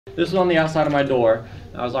This was on the outside of my door.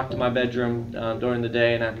 I was locked in my bedroom during the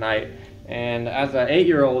day and at night. And as an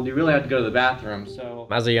 8-year-old, you really had to go to the bathroom. So,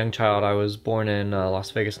 as a young child, I was born in Las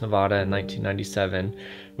Vegas, Nevada in 1997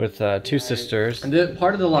 with 2 sisters. And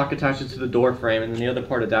part of the lock attaches to the door frame, and then the other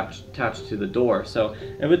part attached to the door. So,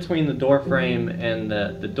 in between the door frame and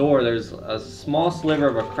the door, there's a small sliver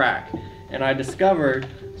of a crack. And I discovered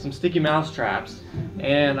some sticky mouse traps,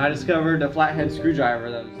 and I discovered a flathead screwdriver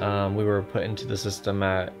that was, we were put into the system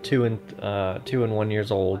at 2 and 1 years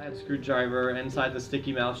old. Flathead screwdriver inside the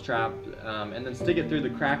sticky mouse trap, and then stick it through the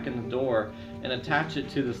crack in the door and attach it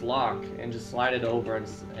to this lock and just slide it over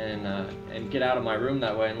and get out of my room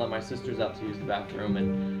that way and let my sisters out to use the bathroom.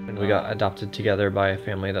 And we got adopted together by a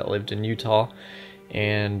family that lived in Utah,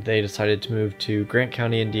 and they decided to move to Grant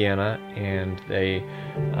County, Indiana, and they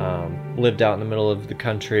lived out in the middle of the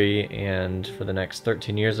country, and for the next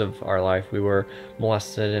 13 years of our life we were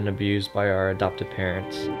molested and abused by our adoptive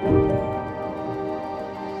parents.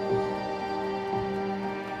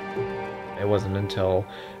 It wasn't until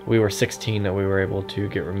we were 16 that we were able to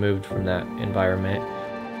get removed from that environment.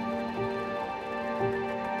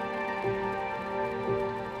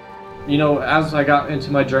 You know, as I got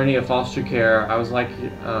into my journey of foster care, I was like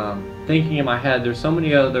thinking in my head, there's so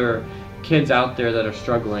many other kids out there that are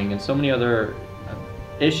struggling and so many other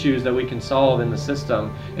issues that we can solve in the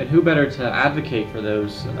system, and who better to advocate for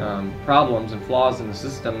those problems and flaws in the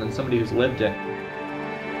system than somebody who's lived it.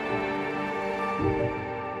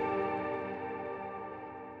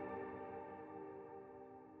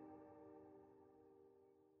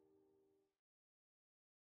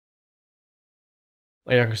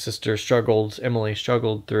 My younger sister Emily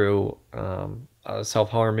struggled through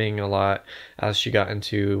self-harming a lot as she got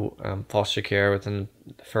into foster care. Within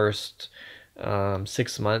the first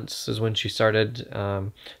 6 months is when she started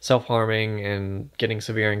self-harming and getting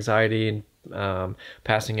severe anxiety and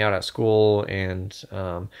passing out at school, and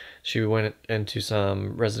she went into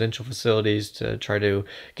some residential facilities to try to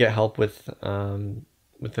get help with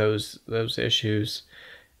those issues.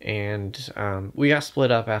 And we got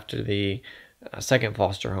split up after the second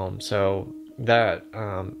foster home, so that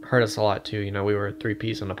hurt us a lot too. You know, we were 3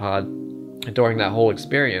 peas in a pod during that whole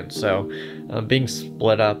experience. So being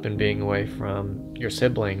split up and being away from your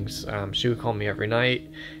siblings, she would call me every night,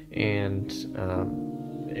 and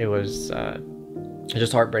it was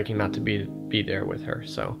just heartbreaking not to be there with her.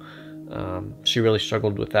 So she really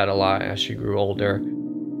struggled with that a lot as she grew older.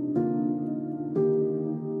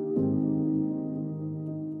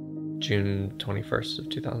 June 21st of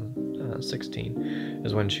 2016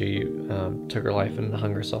 is when she took her life and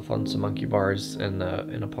hung herself on some monkey bars in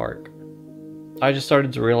a park. I just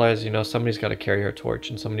started to realize, you know, somebody's got to carry her torch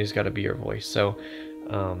and somebody's got to be her voice. So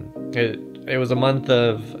it was a month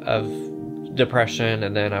of depression,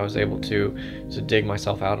 and then I was able to dig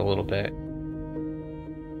myself out a little bit.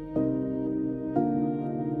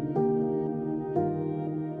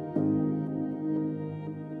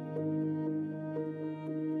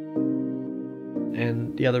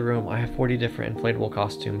 In the other room, I have 40 different inflatable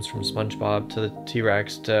costumes, from SpongeBob to the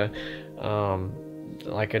T-Rex to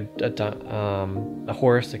like a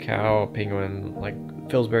horse, a cow, a penguin, like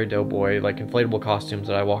Pillsbury Doughboy, like inflatable costumes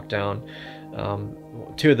that I walk down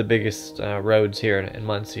 2 of the biggest roads here in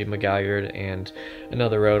Muncie, McGalliard, and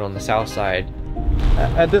another road on the south side.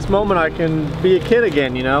 At this moment, I can be a kid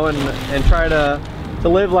again, you know, and try to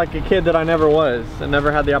live like a kid that I never was and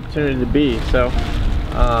never had the opportunity to be. So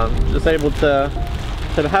just able to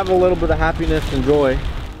have a little bit of happiness and joy.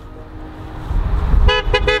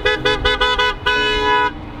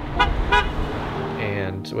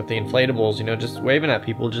 And with the inflatables, you know, just waving at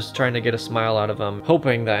people, just trying to get a smile out of them,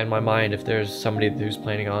 hoping that in my mind, if there's somebody who's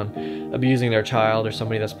planning on abusing their child or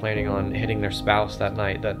somebody that's planning on hitting their spouse that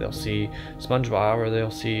night, that they'll see SpongeBob or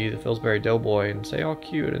they'll see the Pillsbury Doughboy and say, oh,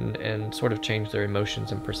 cute, and sort of change their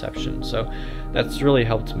emotions and perception. So that's really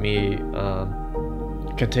helped me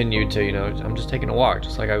continue to, you know, I'm just taking a walk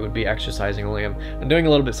just like I would be exercising, only I'm doing a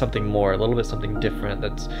little bit something more, a little bit something different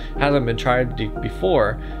that hasn't been tried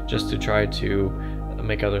before, just to try to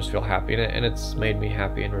make others feel happy. And it's made me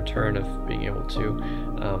happy in return of being able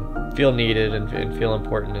to feel needed and feel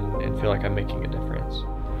important and feel like I'm making a difference.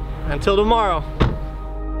 Until tomorrow.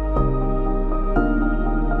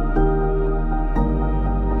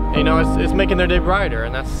 You know, it's making their day brighter,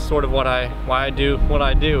 and that's sort of why I do what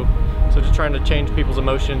I do. So just trying to change people's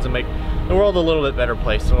emotions and make the world a little bit better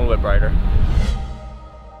place, a little bit brighter.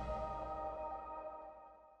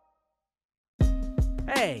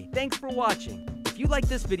 Hey, thanks for watching. If you like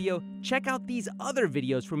this video, check out these other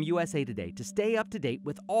videos from USA Today to stay up to date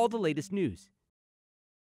with all the latest news.